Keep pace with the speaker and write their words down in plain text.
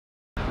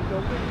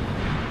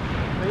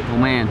Oh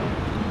man.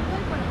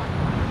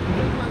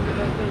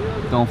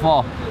 Don't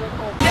fall.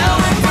 Now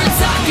if we're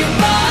talking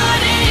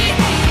money,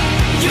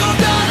 you've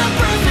done a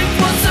perfect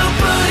one, so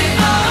put it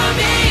on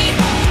me.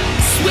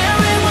 Swear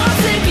it won't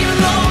take you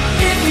long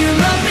if you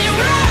love me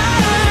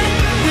right.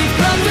 We've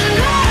come to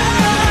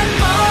learn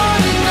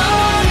on and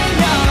on and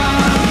on.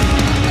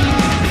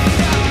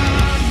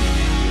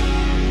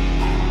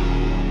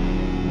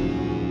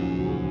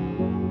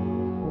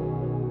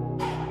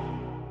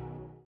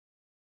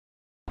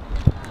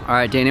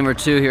 Alright, day number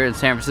 2 here in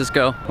San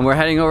Francisco. And we're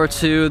heading over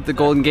to the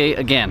Golden Gate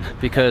again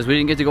because we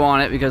didn't get to go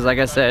on it because, like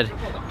I said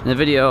in the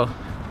video,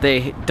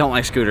 they don't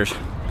like scooters.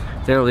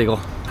 They're illegal.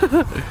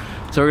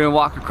 So we're gonna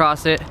walk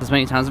across it as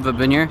many times as I've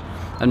been here.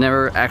 I've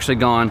never actually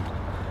gone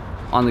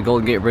on the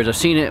Golden Gate Bridge. I've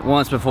seen it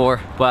once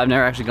before, but I've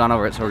never actually gone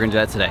over it, so we're gonna do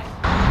that today.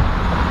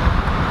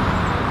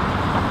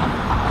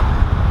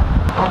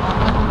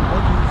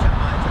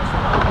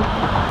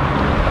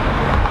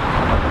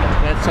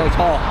 That's so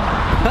tall.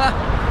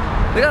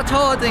 Look how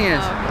tall that thing is.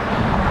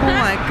 Oh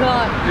my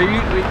god.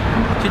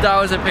 She thought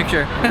it was a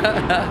picture.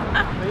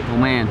 Oh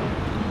man.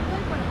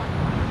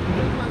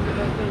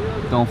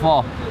 Don't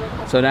fall.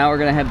 So now we're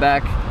gonna head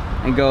back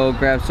and go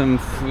grab some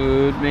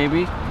food,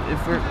 maybe.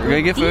 If we're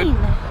gonna get food.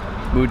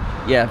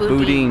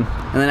 Boudin.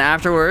 And then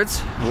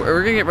afterwards,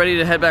 we're gonna get ready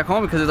to head back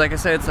home because, like I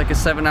said, it's like a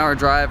 7-hour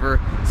drive or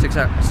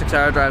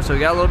 6-hour drive. So we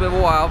got a little bit of a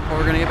while before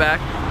we're gonna get back.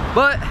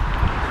 But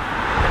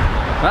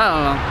I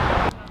don't know.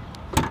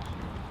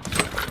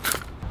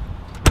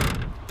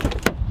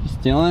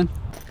 Stealing?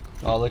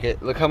 Oh,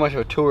 look how much of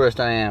a tourist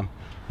I am.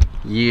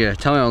 Yeah,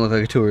 tell me I don't look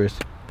like a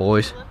tourist,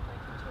 boys.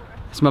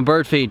 It's my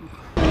bird feed.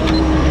 We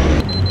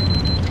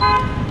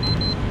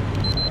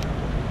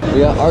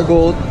got our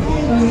gold.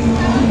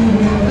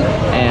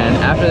 And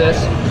after this,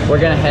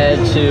 we're gonna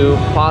head to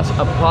a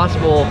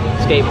possible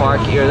skate park,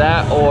 either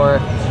that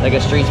or like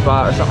a street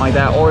spot or something like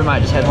that, or we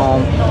might just head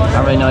home. I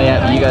don't really know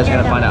yet, but you guys are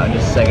gonna find out in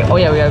just a second. Oh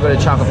yeah, we gotta go to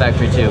Chocolate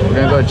Factory too. We're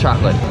gonna go to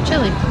chocolate.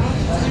 Chili.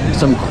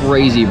 Some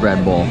crazy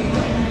bread bowl.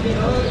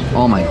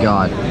 Oh my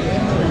god.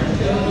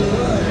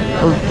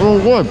 It's so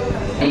good.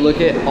 And look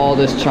at all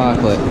this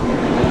chocolate.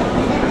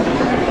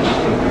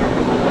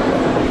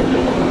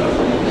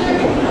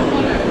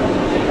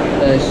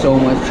 That is so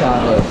much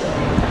chocolate.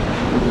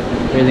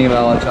 What do you think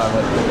about all the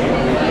chocolate?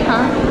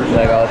 Huh? You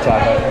like all the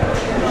chocolate?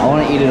 I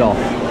want to eat it all.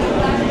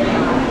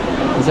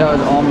 This is how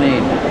it's all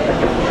made.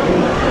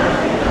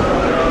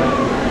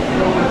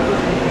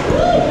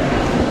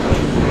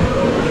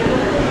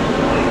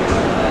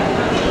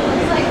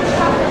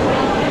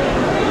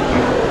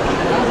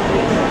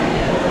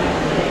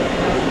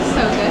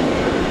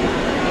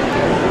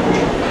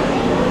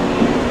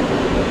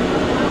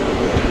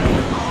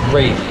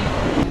 Great.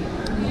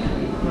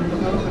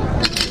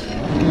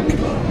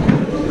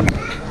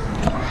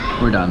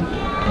 We're done.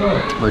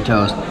 We're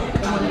toast.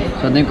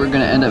 So I think we're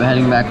gonna end up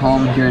heading back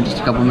home here in just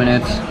a couple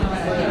minutes.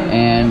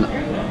 And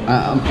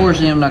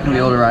unfortunately, I'm not gonna be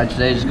able to ride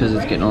today just because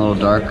it's getting a little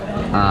dark.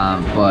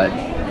 But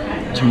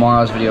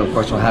tomorrow's video, of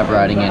course, will have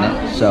riding in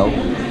it. So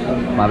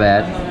my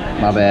bad.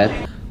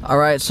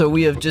 Alright, so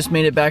we have just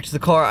made it back to the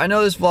car. I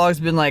know this vlog's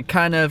been like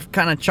kind of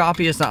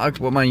choppy. It's not like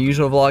what my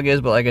usual vlog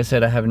is, but like I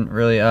said, I haven't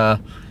really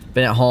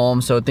been at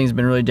home, so things have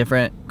been really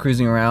different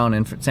cruising around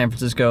in San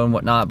Francisco and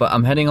whatnot. But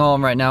I'm heading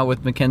home right now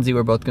with Mackenzie.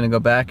 We're both gonna go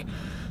back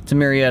to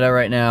Marietta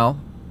right now.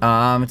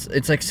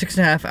 It's like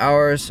 6.5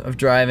 hours of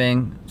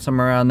driving,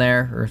 somewhere around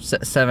there, or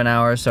 7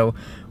 hours. So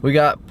we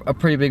got a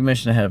pretty big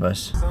mission ahead of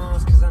us.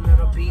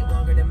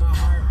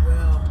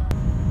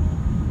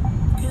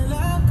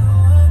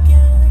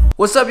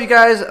 What's up, you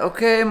guys?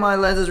 Okay, my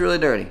lens is really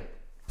dirty.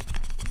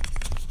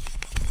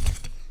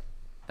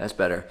 That's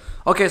better.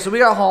 Okay, so we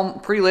got home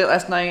pretty late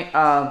last night.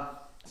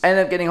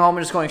 Ended up getting home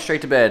and just going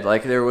straight to bed.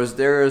 Like there was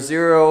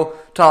zero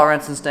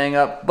tolerance in staying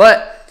up.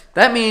 But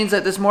that means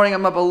that this morning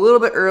I'm up a little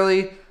bit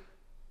early.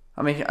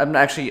 I mean,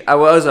 I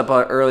was up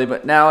early,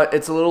 but now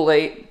it's a little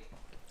late.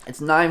 It's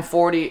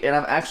 9:40, and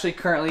I'm actually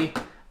currently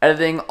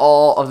editing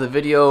all of the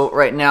video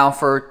right now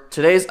for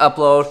today's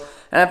upload.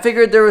 And I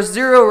figured there was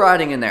 0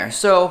 riding in there,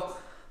 so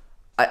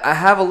I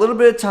have a little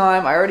bit of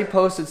time. I already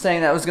posted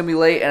saying that it was gonna be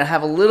late, and I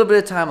have a little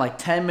bit of time, like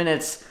 10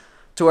 minutes,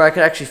 to where I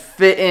could actually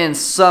fit in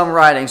some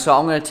riding. So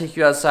I'm gonna take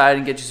you outside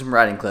and get you some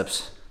riding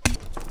clips.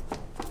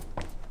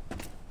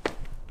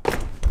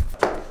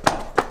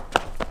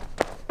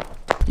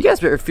 You guys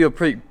better feel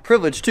pretty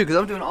privileged too, because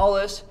I'm doing all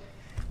this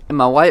in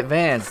my white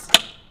Vans.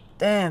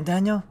 Damn,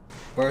 Daniel.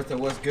 Bertha,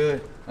 what's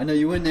good? I know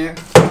you in there.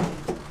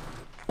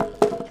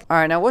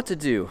 Alright, now what to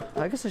do?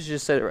 I guess I should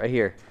just set it right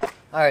here.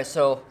 Alright,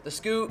 so the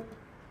Scoot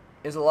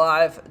is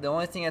alive. The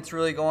only thing that's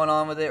really going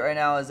on with it right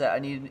now is that I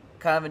need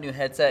kind of a new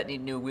headset,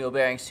 need new wheel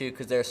bearings too,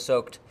 because they're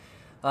soaked.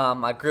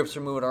 My grips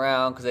are moving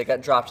around because they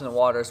got dropped in the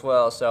water as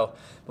well. So,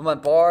 but my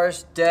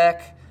bars,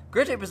 deck,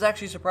 grip tape is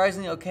actually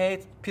surprisingly okay.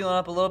 It's peeling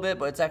up a little bit,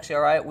 but it's actually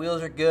all right.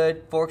 Wheels are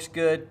good, forks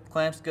good,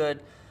 clamps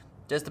good,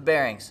 just the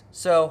bearings.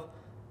 So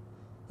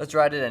let's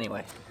ride it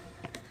anyway.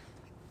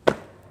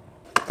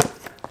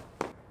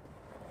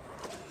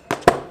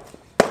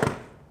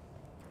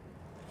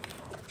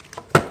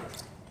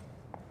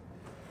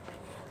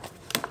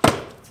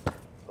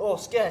 Oh,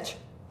 sketch.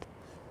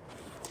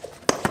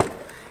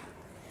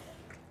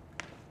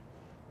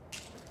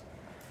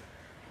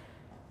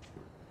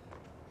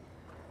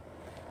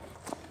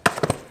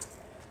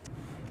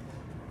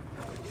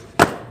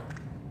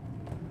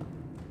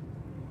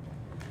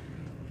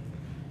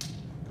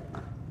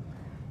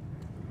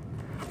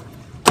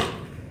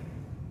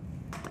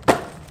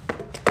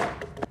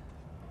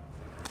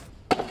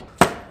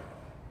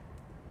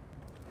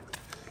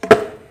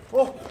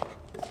 Oh.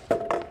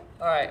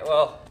 Alright,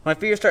 well, my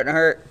feet are starting to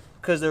hurt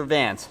because they're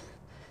Vans.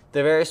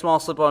 They're very small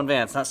slip-on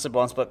Vans, not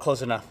slip-ons, but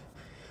close enough.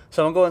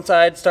 So I'm gonna go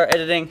inside, start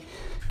editing,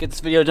 get this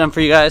video done for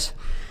you guys,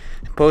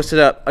 post it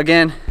up.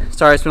 Again,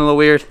 sorry it's been a little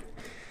weird,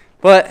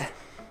 but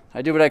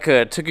I did what I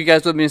could. Took you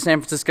guys with me to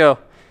San Francisco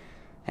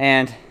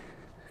and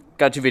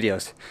got you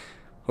videos.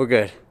 We're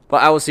good.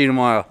 But I will see you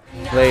tomorrow.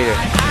 Later.